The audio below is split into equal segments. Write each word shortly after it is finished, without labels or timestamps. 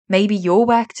maybe your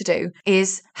work to do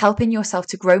is helping yourself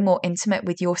to grow more intimate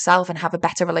with yourself and have a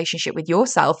better relationship with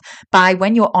yourself by,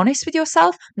 when you're honest with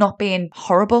yourself, not being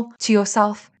horrible to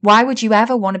yourself. Why would you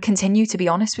ever want to continue to be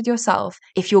honest with yourself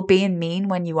if you're being mean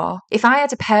when you are? If I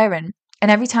had a parent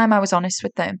and every time I was honest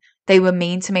with them, they were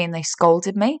mean to me and they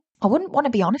scolded me, I wouldn't want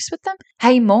to be honest with them.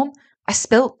 Hey, mum, I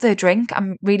spilt the drink.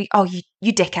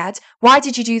 You dickhead. Why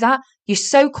did you do that? You're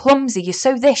so clumsy. You're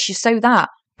so this, you're so that.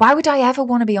 Why would I ever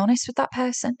want to be honest with that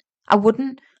person? I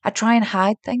wouldn't. I try and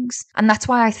hide things. And that's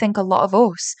why I think a lot of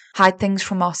us hide things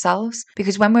from ourselves,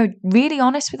 because when we're really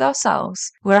honest with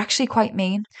ourselves, we're actually quite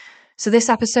mean. So this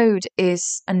episode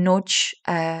is a nudge,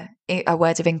 a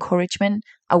word of encouragement,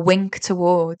 a wink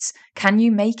towards, can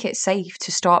you make it safe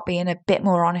to start being a bit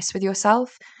more honest with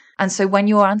yourself? And so when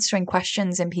you're answering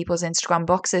questions in people's Instagram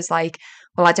boxes like,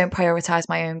 well, I don't prioritize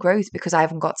my own growth because I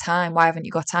haven't got time. Why haven't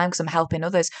you got time? Because I'm helping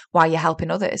others. Why are you helping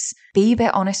others? Be a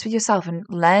bit honest with yourself and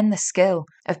learn the skill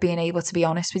of being able to be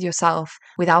honest with yourself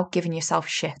without giving yourself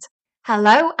shit.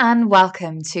 Hello and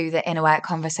welcome to the Inner Work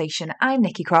Conversation. I'm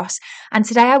Nikki Cross, and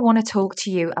today I want to talk to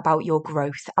you about your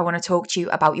growth. I want to talk to you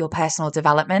about your personal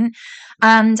development,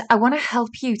 and I want to help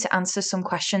you to answer some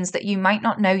questions that you might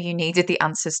not know you needed the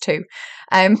answers to.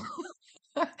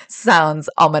 Sounds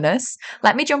ominous.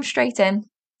 Let me jump straight in.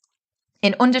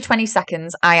 In under 20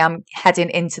 seconds, I am heading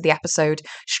into the episode.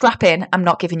 Strap in, I'm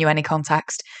not giving you any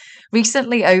context.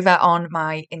 Recently, over on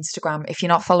my Instagram, if you're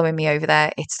not following me over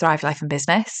there, it's Thrive Life and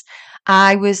Business.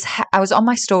 I was on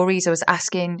my stories. I was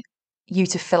asking you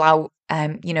to fill out,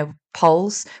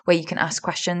 polls where you can ask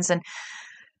questions and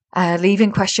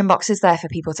leaving question boxes there for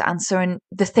people to answer. And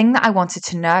the thing that I wanted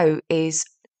to know is,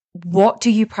 what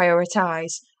do you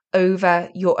prioritize over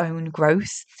your own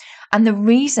growth? And the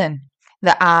reason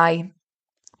that I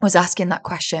was asking that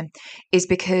question is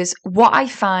because what I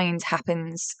find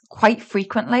happens quite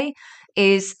frequently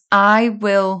is I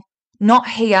will not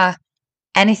hear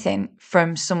anything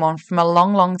from someone from a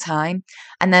long, long time.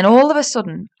 And then all of a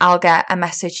sudden I'll get a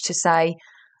message to say,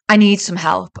 I need some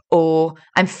help, or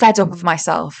I'm fed up of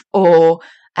myself, or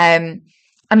I'm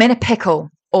in a pickle,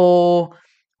 or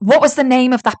what was the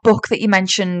name of that book that you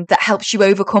mentioned that helps you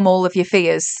overcome all of your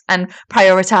fears and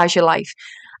prioritize your life?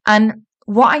 And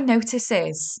what I notice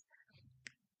is,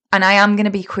 and I am going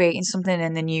to be creating something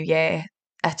in the new year,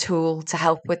 a tool to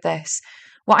help with this.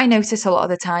 What I notice a lot of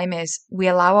the time is we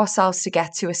allow ourselves to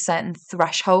get to a certain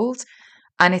threshold,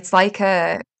 and it's like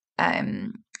a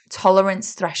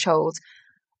tolerance threshold.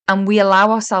 And we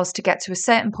allow ourselves to get to a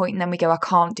certain point, and then we go, I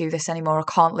can't do this anymore.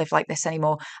 I can't live like this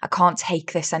anymore. I can't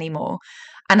take this anymore.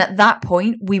 And at that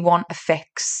point, we want a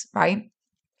fix, right?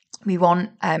 We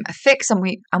want a fix, and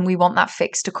we want that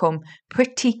fix to come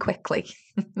pretty quickly.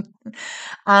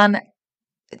 And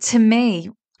to me,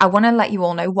 I want to let you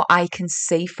all know what I can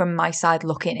see from my side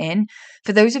looking in.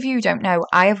 For those of you who don't know,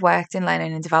 I have worked in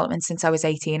learning and development since I was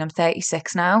 18. I'm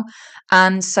 36 now.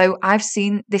 And so I've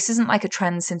seen, this isn't like a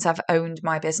trend since I've owned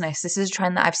my business. This is a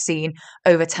trend that I've seen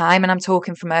over time. And I'm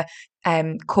talking from a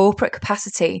corporate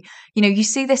capacity. You know, you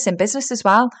see this in business as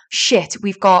well. Shit,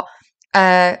 we've got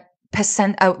a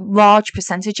large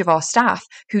percentage of our staff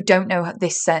who don't know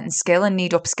this certain skill and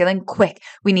need upskilling quick.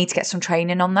 We need to get some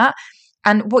training on that.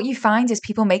 And what you find is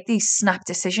people make these snap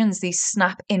decisions, these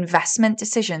snap investment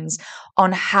decisions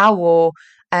on how or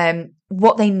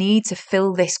what they need to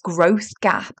fill this growth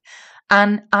gap.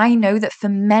 And I know that for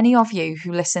many of you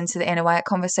who listen to the Inner Work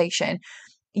Conversation,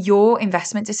 your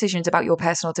investment decisions about your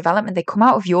personal development, they come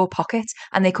out of your pocket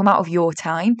and they come out of your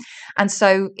time. And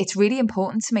so it's really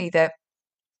important to me that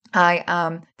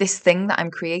this thing that I'm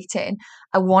creating,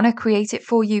 I want to create it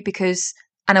for you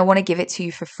and I want to give it to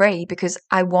you for free, because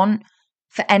I want,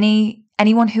 for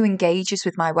anyone who engages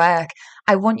with my work,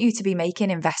 I want you to be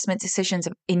making investment decisions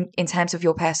in terms of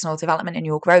your personal development and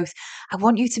your growth. I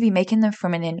want you to be making them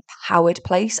from an empowered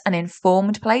place, an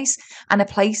informed place, and a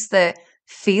place that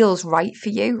feels right for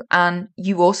you. And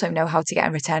you also know how to get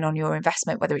a return on your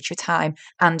investment, whether it's your time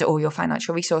and or your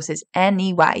financial resources.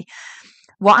 Anyway,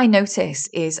 what I notice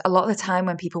is a lot of the time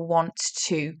when people want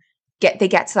to get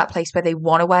to that place where they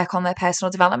want to work on their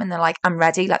personal development, they're like, I'm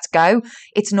ready, let's go.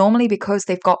 It's normally because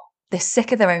they're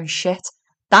sick of their own shit.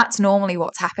 That's normally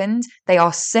what's happened. They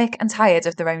are sick and tired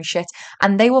of their own shit,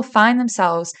 and they will find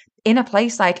themselves in a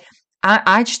place like,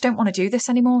 I just don't want to do this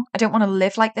anymore. I don't want to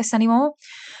live like this anymore.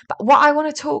 But what I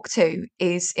want to talk to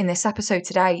is, in this episode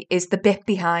today, is the bit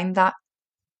behind that.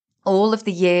 all of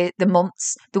the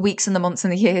months, the weeks and the months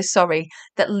and the years, sorry,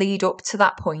 that lead up to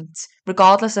that point,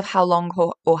 regardless of how long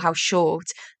or how short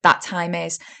that time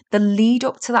is, the lead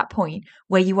up to that point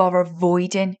where you are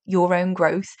avoiding your own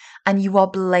growth and you are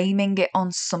blaming it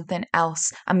on something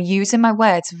else. I'm using my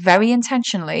words very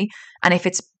intentionally. And if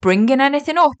it's bringing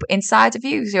anything up inside of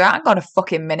you, so I ain't got a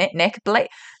fucking minute, Nick.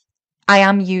 I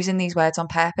am using these words on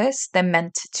purpose. They're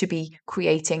meant to be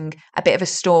creating a bit of a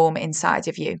storm inside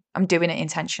of you. I'm doing it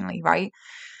intentionally, right?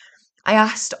 I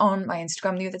asked on my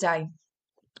Instagram the other day,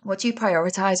 what do you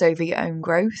prioritize over your own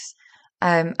growth?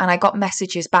 And I got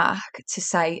messages back to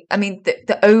say, I mean,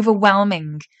 the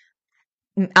overwhelming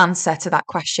answer to that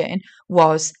question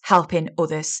was helping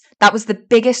others. That was the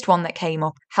biggest one that came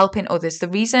up, helping others. The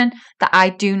reason that I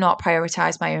do not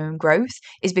prioritize my own growth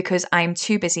is because I'm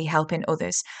too busy helping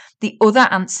others. The other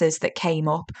answers that came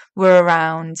up were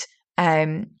around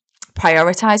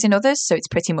prioritizing others. So it's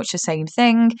pretty much the same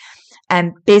thing.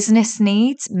 Business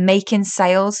needs, making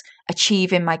sales,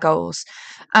 achieving my goals.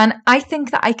 And I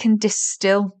think that I can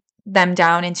distill them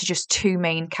down into just two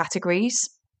main categories.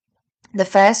 The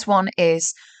first one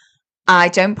is I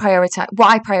don't prioritize, what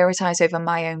I prioritize over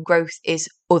my own growth is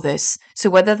others. So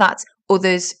whether that's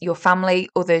others, your family,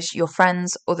 others, your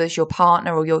friends, others, your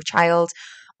partner or your child,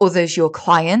 others, your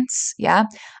clients. Yeah.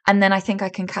 And then I think I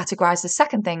can categorize the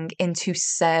second thing into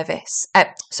service,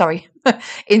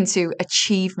 into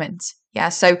achievement. Yeah.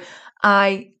 So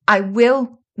I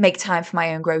will make time for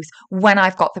my own growth when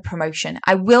I've got the promotion.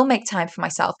 I will make time for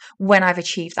myself when I've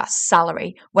achieved that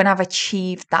salary, when I've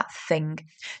achieved that thing.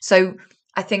 So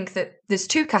I think that there's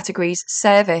two categories,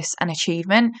 service and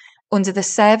achievement. Under the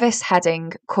service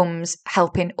heading comes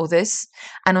helping others,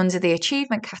 and under the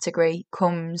achievement category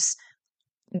comes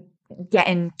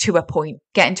getting to a point,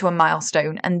 getting to a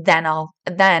milestone, and then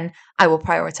I will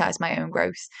prioritize my own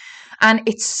growth. And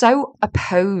it's so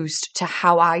opposed to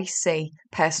how I see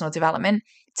personal development.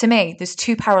 To me, there's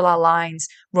two parallel lines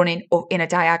running up in a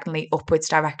diagonally upwards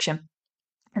direction.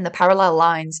 And the parallel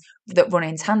lines that run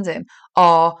in tandem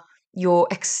are your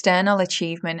external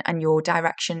achievement and your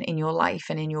direction in your life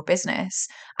and in your business.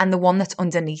 And the one that's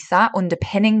underneath that,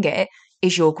 underpinning it,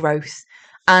 is your growth.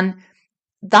 And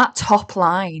that top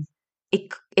line,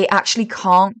 it actually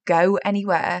can't go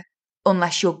anywhere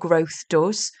unless your growth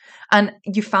does. And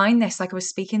you find this, like I was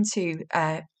speaking to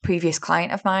a previous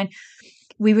client of mine,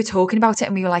 we were talking about it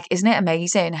and we were like, isn't it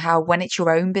amazing how when it's your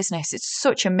own business, it's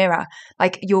such a mirror,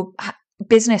 like your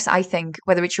business, I think,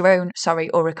 whether it's your own,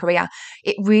 or a career,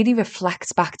 it really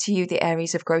reflects back to you the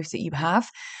areas of growth that you have.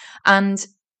 And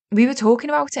we were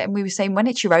talking about it and we were saying when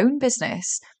it's your own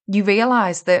business, you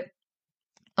realize that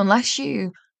unless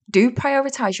you do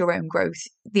prioritize your own growth,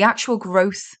 the actual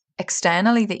growth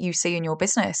externally that you see in your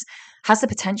business has the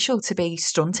potential to be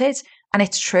stunted. And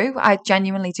it's true. I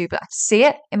genuinely do, but I see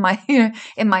it in my,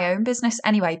 in my own business.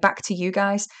 Anyway, back to you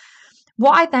guys.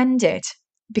 What I then did,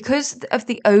 because of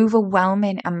the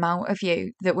overwhelming amount of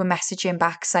you that were messaging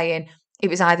back saying it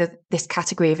was either this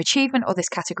category of achievement or this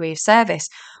category of service,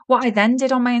 what I then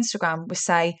did on my Instagram was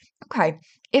say, okay,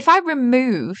 if I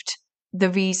removed the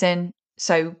reason,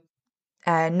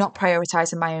 not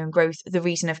prioritizing my own growth, the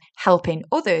reason of helping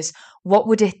others, what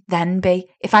would it then be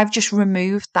if I've just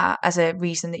removed that as a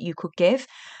reason that you could give?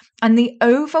 And the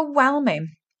overwhelming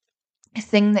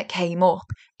thing that came up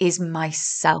is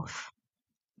myself.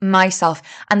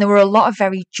 And there were a lot of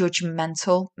very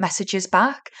judgmental messages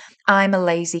back. I'm a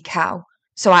lazy cow,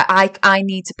 so I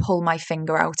need to pull my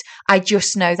finger out. I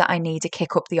just know that I need to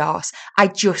kick up the arse. I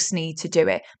just need to do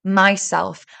it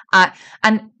myself.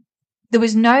 And there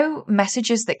was no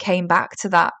messages that came back to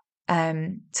that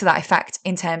effect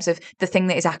in terms of the thing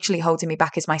that is actually holding me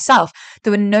back is myself.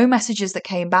 There were no messages that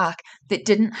came back that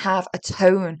didn't have a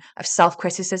tone of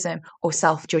self-criticism or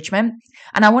self-judgment.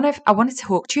 And I want to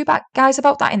talk to you guys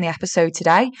about that in the episode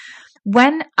today.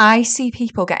 When I see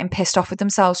people getting pissed off with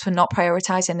themselves for not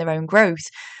prioritizing their own growth,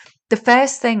 the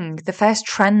first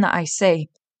trend that I see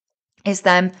is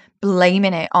them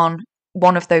blaming it on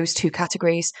one of those two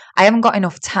categories. I haven't got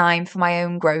enough time for my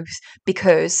own growth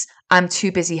because I'm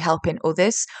too busy helping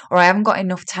others, or I haven't got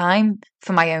enough time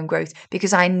for my own growth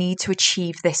because I need to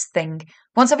achieve this thing.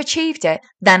 Once I've achieved it,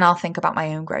 then I'll think about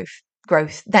my own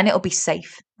growth. Then it'll be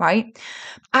safe, right?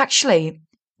 Actually,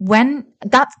 when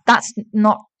that's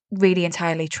not really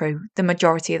entirely true the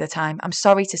majority of the time. I'm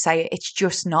sorry to say it, it's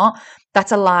just not.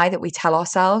 That's a lie that we tell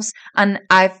ourselves. And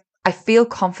I feel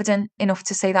confident enough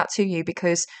to say that to you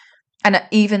because, and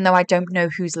even though I don't know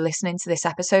who's listening to this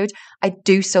episode, I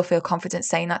do still feel confident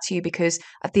saying that to you because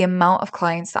of the amount of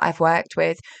clients that I've worked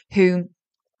with who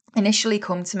initially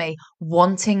come to me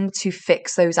wanting to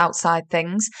fix those outside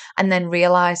things, and then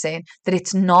realizing that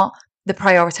it's not the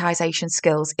prioritization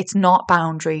skills, it's not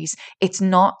boundaries, it's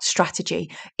not strategy,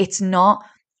 it's not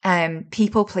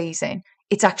people pleasing.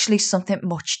 It's actually something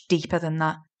much deeper than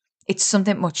that. It's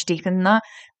something much deeper than that.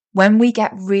 When we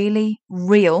get really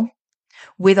real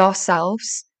with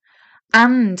ourselves,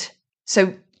 and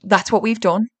so that's what we've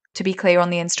done, to be clear, on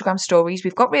the Instagram stories.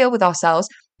 We've got real with ourselves,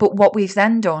 but what we've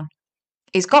then done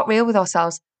is got real with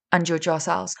ourselves and judge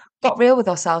ourselves, got real with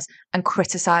ourselves and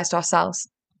criticized ourselves,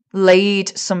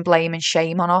 laid some blame and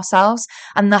shame on ourselves.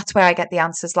 And that's where I get the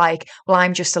answers like, well,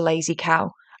 I'm just a lazy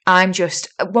cow. I'm just,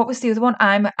 what was the other one?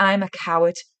 I'm a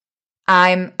coward.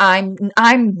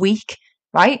 I'm weak,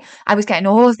 right? I was getting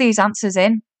all of these answers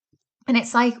in, and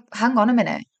it's like, hang on a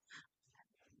minute.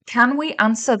 Can we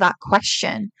answer that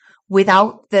question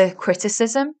without the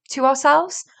criticism to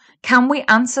ourselves? Can we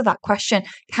answer that question?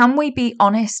 Can we be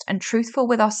honest and truthful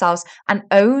with ourselves and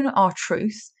own our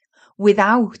truth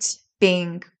without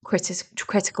being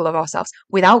critical of ourselves,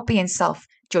 without being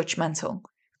self-judgmental?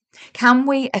 Can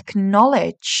we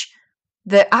acknowledge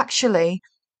that actually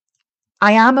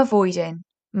I am avoiding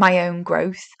my own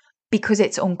growth because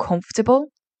it's uncomfortable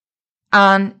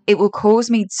and it will cause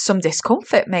me some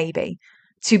discomfort maybe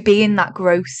to be in that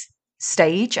growth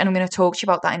stage? And I'm going to talk to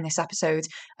you about that in this episode,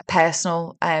 a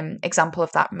personal example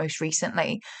of that most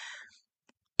recently.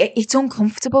 It's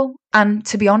uncomfortable. And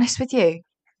to be honest with you,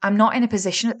 I'm not in a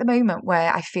position at the moment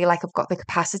where I feel like I've got the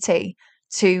capacity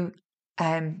to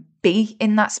be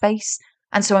in that space.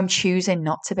 And so I'm choosing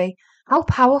not to be. How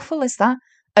powerful is that?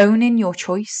 Owning your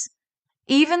choice.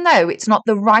 Even though it's not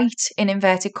the right, in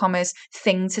inverted commas,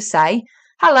 thing to say.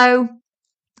 Hello,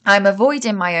 I'm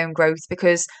avoiding my own growth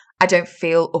because I don't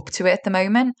feel up to it at the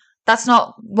moment. That's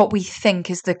not what we think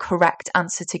is the correct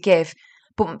answer to give.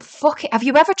 But fuck it, have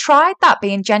you ever tried that?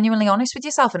 Being genuinely honest with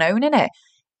yourself and owning it?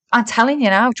 I'm telling you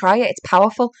now, try it. It's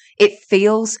powerful. It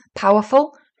feels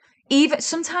powerful. Even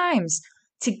sometimes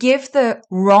to give the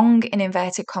wrong, in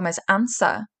inverted commas,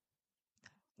 answer,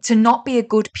 to not be a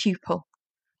good pupil,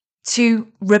 to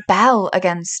rebel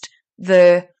against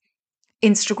the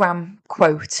Instagram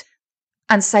quote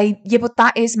and say, yeah, but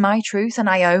that is my truth and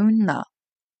I own that.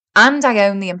 And I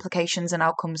own the implications and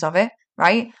outcomes of it,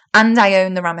 right? And I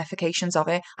own the ramifications of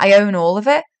it. I own all of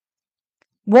it.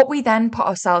 What we then put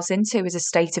ourselves into is a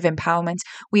state of empowerment.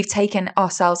 We've taken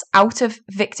ourselves out of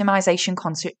victimization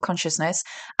consciousness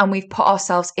and we've put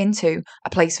ourselves into a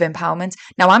place of empowerment.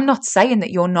 Now, I'm not saying that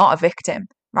you're not a victim,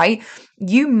 right?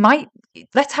 You might,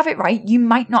 let's have it right, you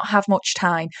might not have much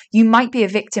time. You might be a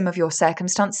victim of your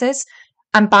circumstances.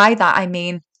 And by that, I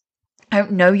mean, I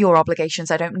don't know your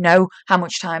obligations. I don't know how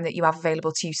much time that you have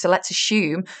available to you. So let's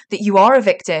assume that you are a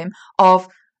victim of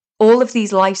all of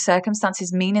these life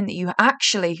circumstances, meaning that you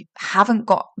actually haven't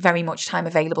got very much time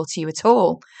available to you at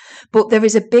all. But there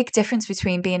is a big difference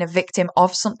between being a victim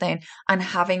of something and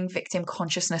having victim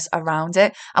consciousness around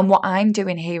it. And what I'm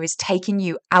doing here is taking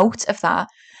you out of that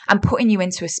and putting you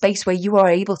into a space where you are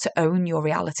able to own your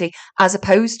reality as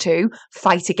opposed to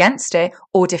fight against it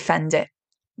or defend it.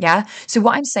 Yeah. So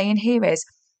what I'm saying here is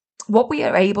what we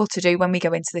are able to do when we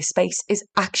go into this space is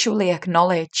actually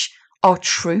acknowledge our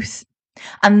truth.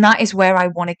 And that is where I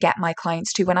want to get my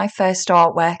clients to. When I first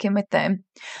start working with them,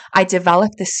 I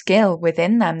develop the skill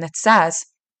within them that says,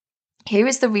 here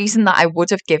is the reason that I would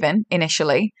have given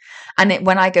initially. And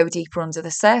when I go deeper under the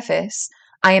surface,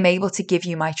 I am able to give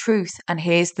you my truth. And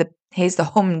here's the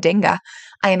humdinger.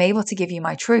 I am able to give you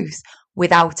my truth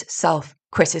without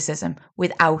self-criticism,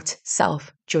 without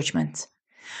self-judgment.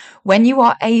 When you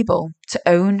are able to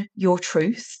own your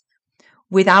truth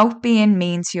without being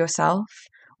mean to yourself,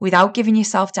 without giving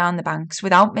yourself down the banks,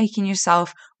 without making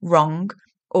yourself wrong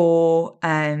or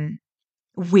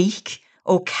weak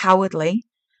or cowardly,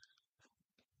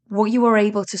 what you are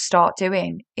able to start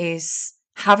doing is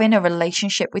having a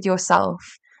relationship with yourself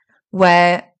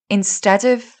where instead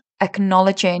of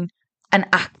acknowledging and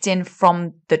acting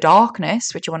from the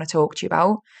darkness, which I want to talk to you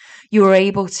about, you are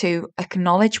able to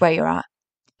acknowledge where you're at,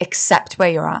 accept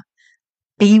where you're at,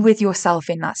 be with yourself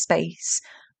in that space,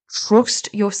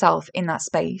 trust yourself in that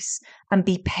space, and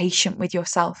be patient with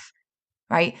yourself,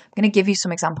 right? I'm going to give you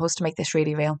some examples to make this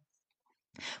really real.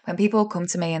 When people come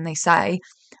to me and they say,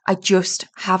 I just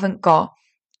haven't got,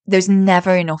 there's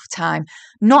never enough time.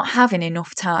 Not having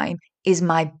enough time is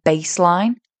my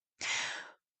baseline.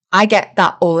 I get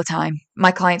that all the time.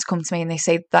 My clients come to me and they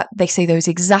say those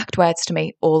exact words to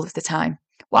me all of the time.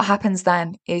 What happens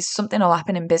then is something will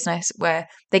happen in business where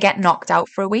they get knocked out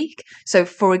for a week. So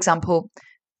for example,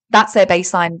 that's their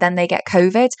baseline. Then they get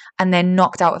COVID and they're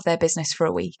knocked out of their business for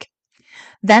a week.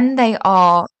 Then they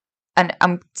are and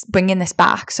I'm bringing this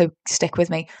back, so stick with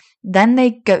me. Then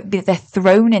they're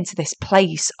thrown into this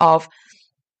place of,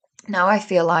 now I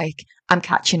feel like I'm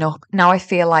catching up. Now I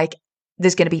feel like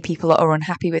there's going to be people that are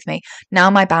unhappy with me. Now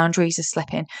my boundaries are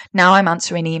slipping. Now I'm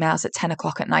answering emails at 10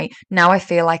 o'clock at night. Now I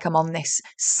feel like I'm on this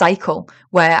cycle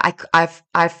where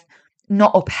I've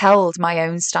not upheld my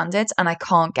own standards and I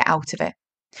can't get out of it.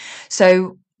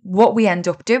 So what we end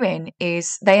up doing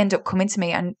is they end up coming to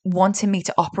me and wanting me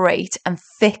to operate and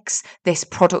fix this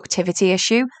productivity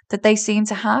issue that they seem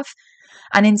to have.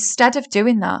 And instead of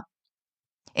doing that,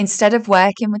 instead of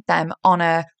working with them on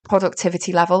a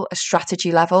productivity level, a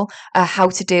strategy level, a how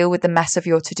to deal with the mess of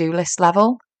your to-do list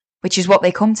level, which is what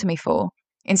they come to me for,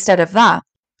 instead of that,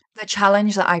 the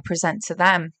challenge that I present to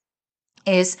them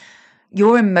is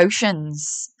your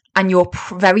emotions and your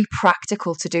very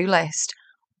practical to-do list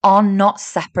are not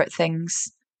separate things.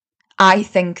 I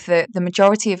think that the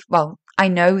majority of, I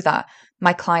know that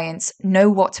my clients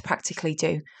know what to practically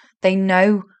do. They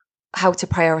know how to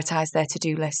prioritize their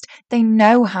to-do list. They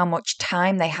know how much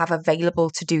time they have available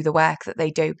to do the work that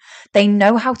they do. They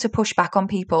know how to push back on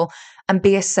people and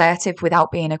be assertive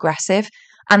without being aggressive.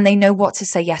 And they know what to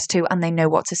say yes to and they know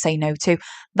what to say no to.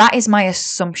 That is my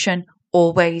assumption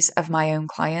always of my own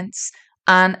clients.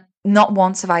 And not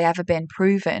once have I ever been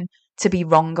proven to be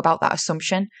wrong about that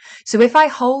assumption. So if I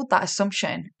hold that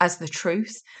assumption as the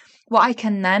truth, what I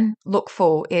can then look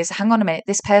for is, hang on a minute,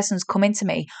 this person's coming to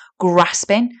me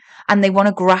grasping and they want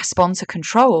to grasp onto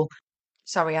control.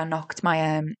 Sorry, I knocked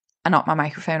my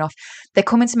microphone off. They're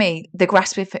coming to me, they're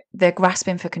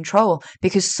grasping for control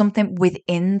because something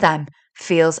within them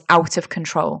feels out of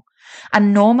control.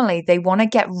 And normally they want to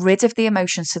get rid of the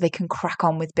emotions so they can crack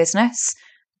on with business.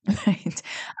 Right?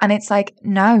 And it's like,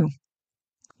 no.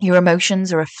 Your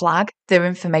emotions are a flag, they're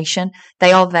information.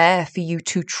 They are there for you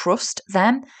to trust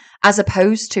them, as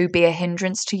opposed to be a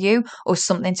hindrance to you or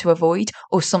something to avoid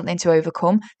or something to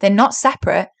overcome. They're not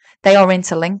separate, they are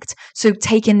interlinked. So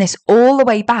taking this all the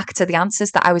way back to the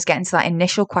answers that I was getting to that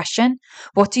initial question,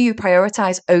 what do you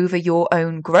prioritize over your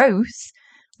own growth?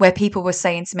 Where people were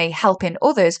saying to me, helping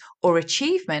others or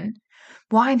achievement.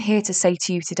 What I'm here to say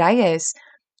to you today is,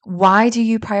 why do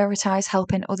you prioritize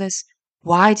helping others?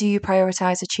 Why do you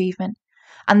prioritize achievement?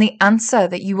 And the answer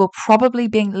that you will probably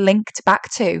be linked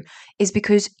back to is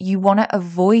because you want to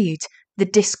avoid the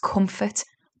discomfort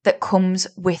that comes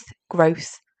with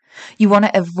growth. You want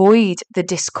to avoid the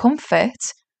discomfort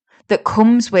that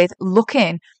comes with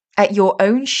looking at your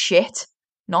own shit,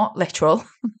 not literal,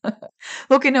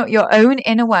 looking at your own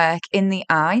inner work in the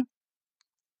eye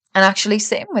and actually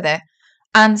sitting with it.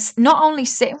 And not only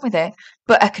sitting with it,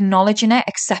 but acknowledging it,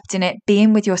 accepting it,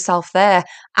 being with yourself there,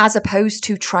 as opposed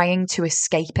to trying to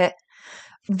escape it.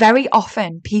 Very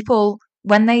often, people,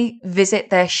 when they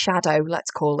visit their shadow,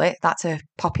 let's call it, that's a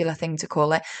popular thing to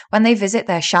call it, when they visit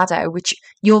their shadow, which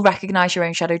you'll recognize your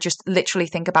own shadow, just literally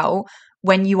think about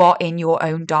when you are in your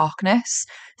own darkness,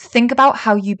 think about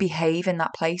how you behave in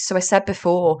that place. So I said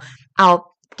before, I'll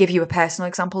give you a personal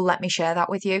example. Let me share that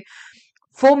with you.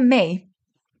 For me,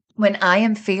 when I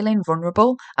am feeling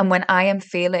vulnerable and when I am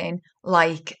feeling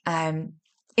like in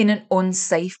an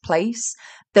unsafe place,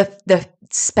 the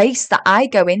space that I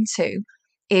go into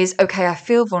is, okay, I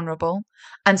feel vulnerable.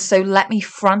 And so let me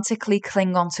frantically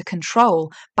cling on to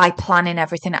control by planning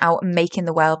everything out and making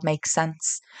the world make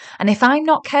sense. And if I'm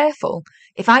not careful,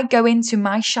 if I go into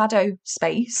my shadow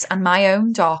space and my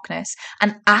own darkness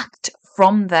and act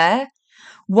from there,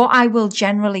 what I will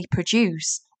generally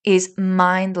produce is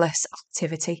mindless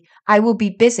activity. I will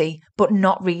be busy, but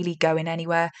not really going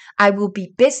anywhere. I will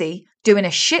be busy doing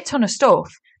a shit ton of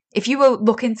stuff. If you were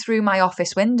looking through my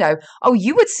office window,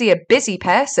 you would see a busy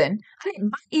person, and it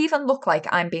might even look like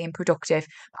I'm being productive,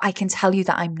 but I can tell you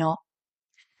that I'm not.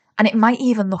 And it might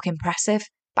even look impressive,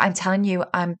 but I'm telling you,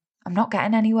 I'm not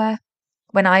getting anywhere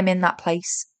when I'm in that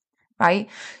place, right?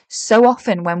 So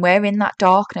often when we're in that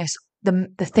darkness, the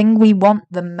thing we want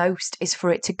the most is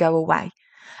for it to go away.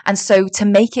 And so to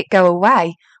make it go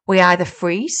away, we either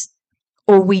freeze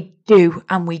or we do,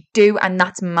 and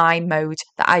that's my mode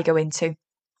that I go into.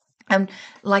 And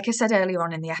like I said earlier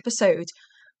on in the episode,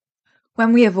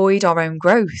 when we avoid our own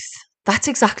growth, that's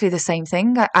exactly the same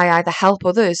thing. I either help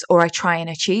others or I try and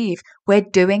achieve. We're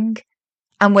doing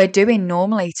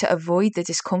normally to avoid the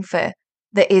discomfort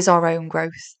that is our own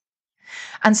growth.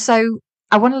 And so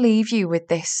I want to leave you with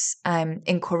this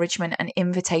encouragement and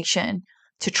invitation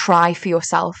to try for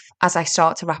yourself as I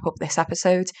start to wrap up this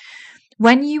episode.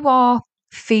 When you are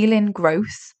feeling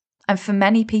growth, and for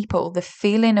many people, the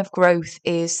feeling of growth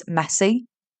is messy,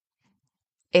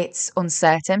 it's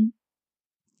uncertain,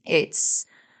 it's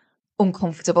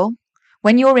uncomfortable.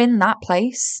 When you're in that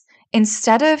place,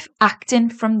 instead of acting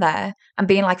from there and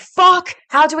being like, fuck,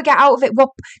 how do I get out of it?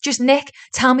 Nick,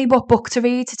 tell me what book to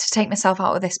read to take myself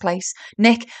out of this place.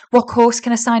 Nick, what course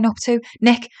can I sign up to?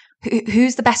 Nick,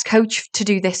 who's the best coach to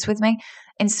do this with me?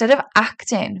 Instead of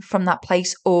acting from that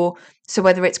place, or so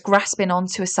whether it's grasping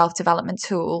onto a self-development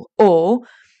tool or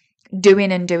doing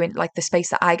like the space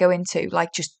that I go into,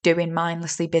 like just doing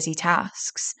mindlessly busy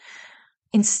tasks.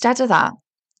 Instead of that,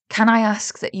 can I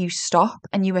ask that you stop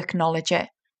and you acknowledge it?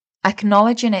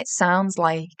 Acknowledging it sounds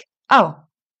like, oh,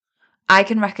 I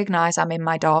can recognize I'm in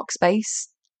my dark space.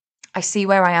 I see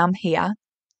where I am here,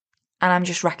 and I'm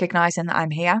just recognizing that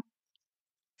I'm here.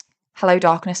 Hello,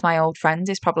 darkness, my old friend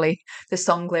is probably the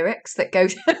song lyrics that go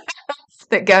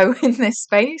that go in this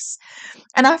space.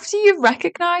 And after you've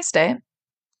recognized it,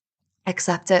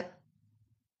 accept it.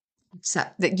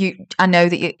 Accept that I know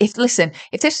that if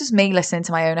this was me listening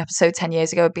to my own episode 10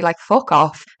 years ago, I'd be like, fuck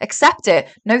off, accept it.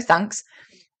 No, thanks.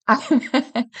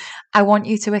 I want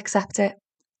you to accept it.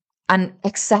 And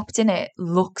accepting it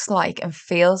looks like and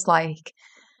feels like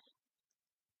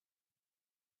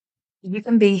you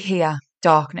can be here,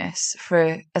 darkness,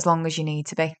 for as long as you need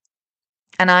to be.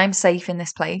 And I'm safe in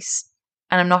this place.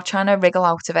 And I'm not trying to wriggle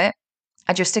out of it.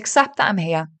 I just accept that I'm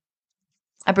here.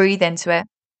 I breathe into it.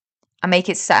 I make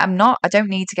it set. I don't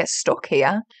need to get stuck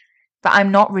here, but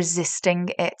I'm not resisting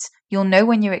it. You'll know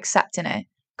when you're accepting it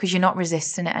because you're not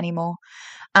resisting it anymore.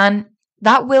 And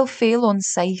that will feel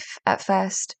unsafe at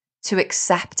first, to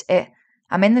accept it.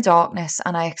 I'm in the darkness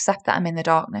and I accept that I'm in the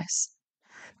darkness.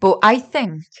 But I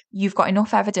think you've got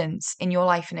enough evidence in your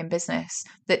life and in business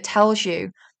that tells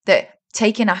you that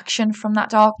taking action from that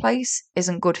dark place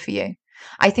isn't good for you.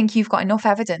 I think you've got enough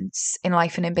evidence in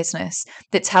life and in business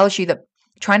that tells you that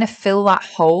trying to fill that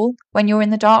hole when you're in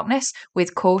the darkness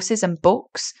with courses and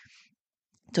books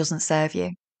doesn't serve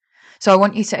you. So I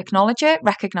want you to acknowledge it,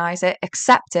 recognize it,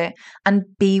 accept it, and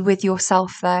be with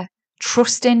yourself there.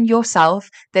 Trust in yourself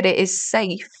that it is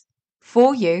safe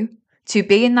for you to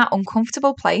be in that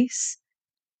uncomfortable place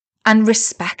and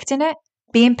respecting it,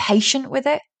 being patient with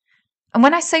it. And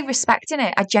when I say respecting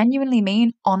it, I genuinely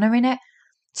mean honoring it.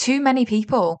 Too many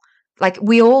people, like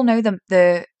we all know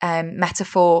the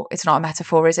metaphor, it's not a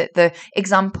metaphor, is it? The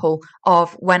example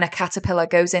of when a caterpillar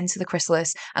goes into the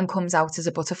chrysalis and comes out as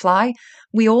a butterfly.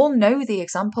 We all know the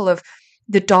example of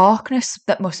the darkness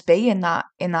that must be in that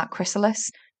chrysalis,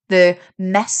 the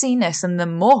messiness and the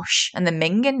mush and the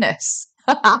minginess.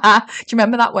 Do you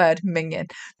remember that word, minging?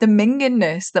 The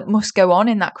minginess that must go on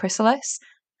in that chrysalis.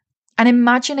 And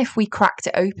imagine if we cracked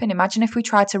it open. Imagine if we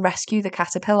tried to rescue the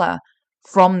caterpillar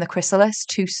from the chrysalis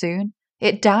too soon.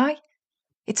 It'd die.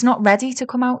 It's not ready to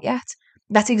come out yet.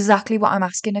 That's exactly what I'm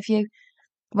asking of you.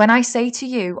 When I say to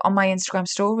you on my Instagram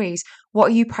stories, what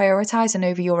are you prioritizing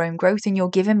over your own growth? And you're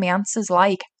giving me answers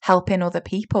like helping other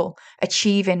people,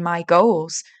 achieving my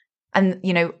goals. And,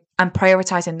 I'm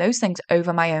prioritizing those things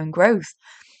over my own growth.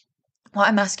 What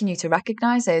I'm asking you to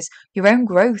recognize is your own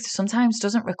growth sometimes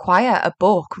doesn't require a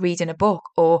book, reading a book,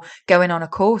 or going on a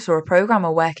course or a program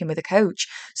or working with a coach.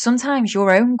 Sometimes your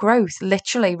own growth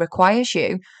literally requires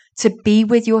you to be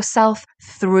with yourself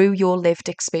through your lived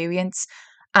experience.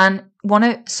 And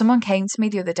someone came to me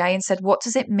the other day and said, what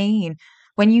does it mean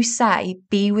when you say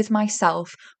be with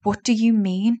myself? What do you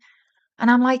mean? And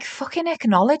I'm like, fucking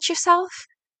acknowledge yourself.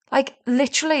 Like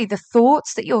literally the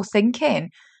thoughts that you're thinking.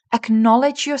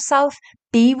 Acknowledge yourself,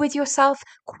 be with yourself,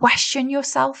 question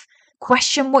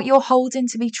what you're holding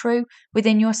to be true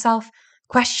within yourself,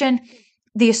 question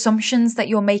the assumptions that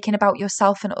you're making about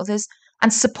yourself and others,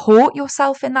 and support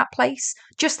yourself in that place,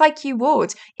 just like you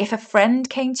would if a friend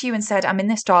came to you and said, I'm in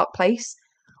this dark place,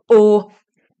 or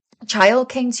a child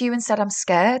came to you and said, I'm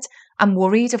scared, I'm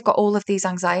worried, I've got all of these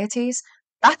anxieties.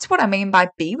 That's what I mean by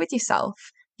be with yourself.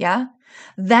 Yeah.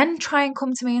 Then try and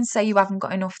come to me and say you haven't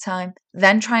got enough time.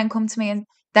 Then come to me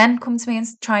and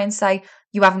try and say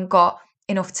you haven't got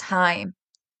enough time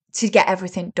to get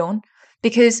everything done.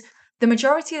 Because the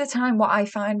majority of the time, what I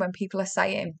find when people are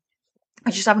saying,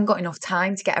 I just haven't got enough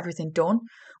time to get everything done,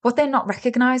 what they're not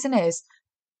recognizing is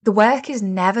the work is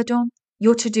never done.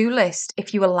 Your to-do list,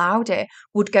 if you allowed it,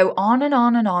 would go on and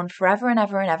on and on forever and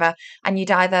ever and ever. And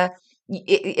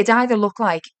it'd either look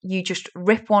like you just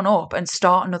rip one up and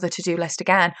start another to-do list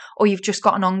again, or you've just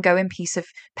got an ongoing piece of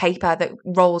paper that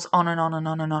rolls on and on and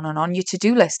on and on and on. Your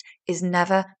to-do list is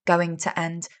never going to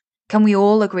end. Can we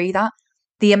all agree that?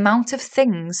 The amount of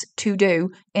things to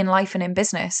do in life and in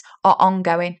business are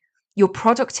ongoing. Your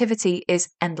productivity is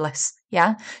endless.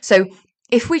 Yeah. So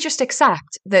if we just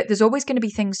accept that there's always going to be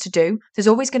things to do, there's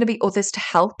always going to be others to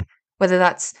help, whether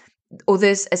that's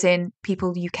others as in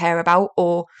people you care about,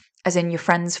 or as in your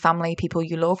friends, family, people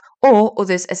you love, or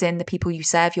others as in the people you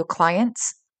serve, your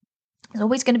clients. There's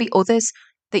always going to be others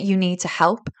that you need to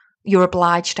help. You're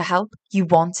obliged to help. You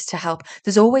want to help.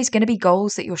 There's always going to be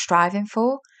goals that you're striving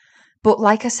for. But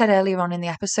like I said earlier on in the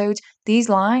episode, these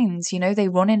lines, they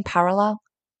run in parallel,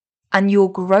 and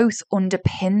your growth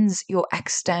underpins your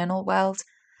external world.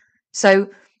 So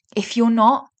if you're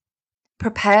not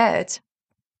prepared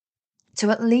to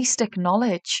at least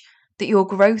acknowledge that your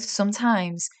growth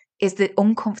sometimes is the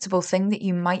uncomfortable thing that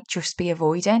you might just be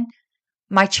avoiding,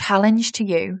 my challenge to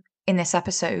you in this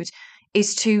episode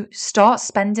is to start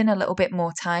spending a little bit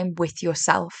more time with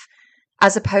yourself,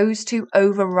 as opposed to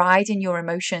overriding your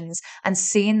emotions and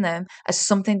seeing them as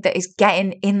something that is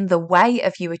getting in the way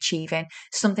of you achieving,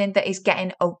 something that is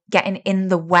getting in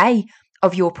the way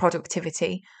of your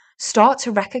productivity. Start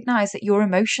to recognize that your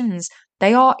emotions,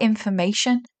 they are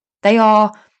information, they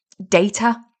are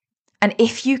data. And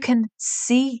if you can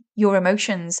see your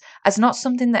emotions as not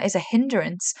something that is a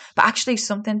hindrance, but actually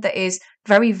something that is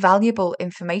very valuable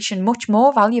information, much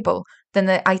more valuable than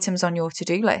the items on your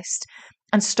to-do list,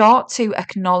 and start to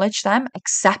acknowledge them,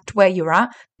 accept where you're at,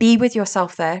 be with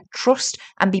yourself there, trust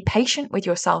and be patient with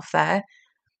yourself there,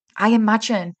 I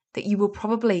imagine that you will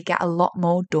probably get a lot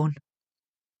more done.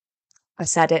 I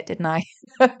said it, didn't I?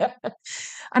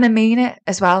 And I mean it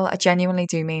as well. I genuinely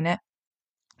do mean it.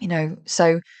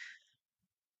 So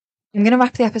I'm going to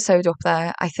wrap the episode up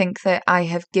there. I think that I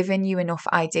have given you enough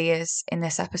ideas in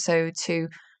this episode to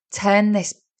turn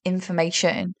this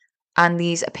information and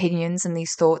these opinions and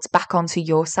these thoughts back onto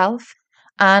yourself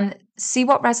and see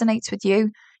what resonates with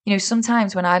you.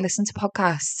 Sometimes when I listen to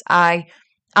podcasts,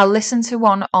 I'll listen to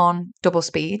one on double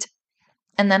speed,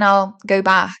 and then I'll go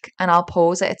back and I'll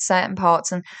pause it at certain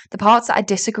parts, and the parts that I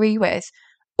disagree with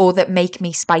or that make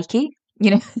me spiky,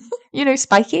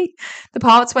 spiky. The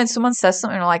parts when someone says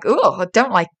something like, "Oh, I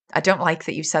don't like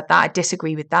that you said that. I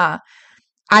disagree with that."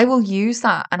 I will use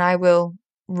that and I will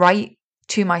write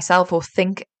to myself or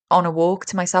think on a walk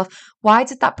to myself, why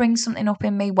did that bring something up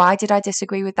in me? Why did I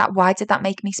disagree with that? Why did that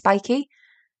make me spiky?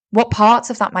 What parts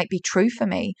of that might be true for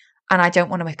me and I don't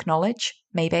want to acknowledge,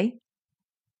 maybe?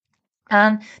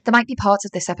 And there might be parts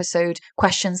of this episode,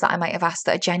 questions that I might have asked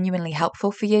that are genuinely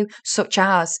helpful for you, such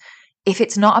as, if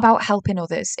it's not about helping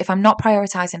others, if I'm not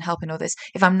prioritizing helping others,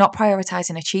 if I'm not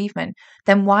prioritizing achievement,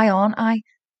 then why aren't I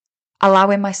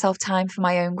allowing myself time for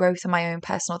my own growth and my own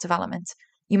personal development?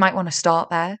 You might want to start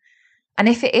there. And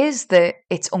if it is that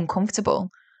it's uncomfortable,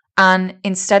 and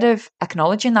instead of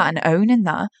acknowledging that and owning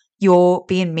that, you're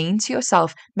being mean to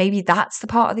yourself, maybe that's the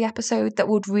part of the episode that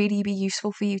would really be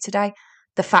useful for you today.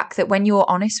 The fact that when you're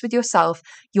honest with yourself,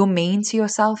 you're mean to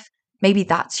yourself. Maybe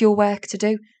that's your work to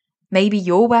do. Maybe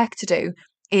your work to do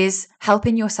is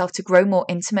helping yourself to grow more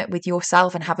intimate with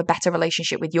yourself and have a better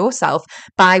relationship with yourself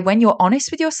by, when you're honest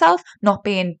with yourself, not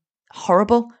being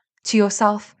horrible to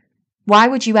yourself. Why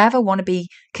would you ever want to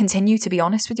continue to be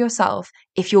honest with yourself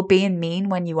if you're being mean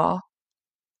when you are?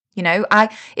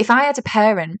 If I had a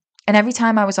parent and every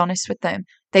time I was honest with them,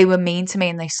 they were mean to me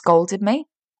and they scolded me,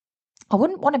 I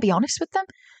wouldn't want to be honest with them.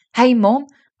 Hey, mum,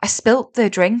 I spilt the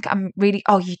drink. I'm really,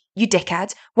 oh, you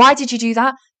dickhead. Why did you do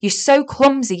that? You're so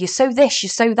clumsy. You're so this, you're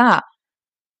so that.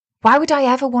 Why would I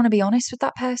ever want to be honest with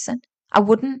that person? I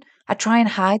wouldn't. I'd try and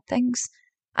hide things.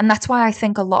 And that's why I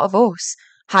think a lot of us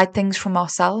hide things from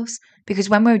ourselves, because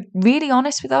when we're really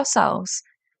honest with ourselves,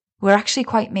 we're actually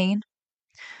quite mean.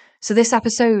 So this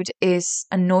episode is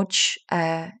a nudge,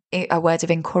 a word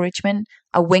of encouragement,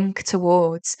 a wink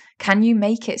towards, can you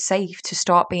make it safe to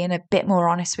start being a bit more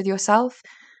honest with yourself?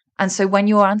 And so when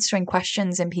you're answering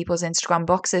questions in people's Instagram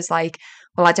boxes like,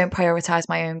 well, I don't prioritize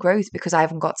my own growth because I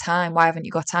haven't got time. Why haven't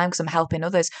you got time? Because I'm helping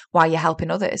others. Why are you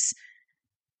helping others?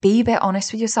 Be a bit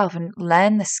honest with yourself and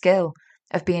learn the skill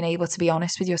of being able to be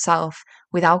honest with yourself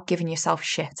without giving yourself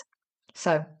shit.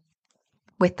 So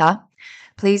with that,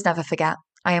 please never forget,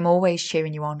 I am always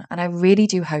cheering you on, and I really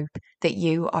do hope that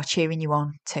you are cheering you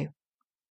on too.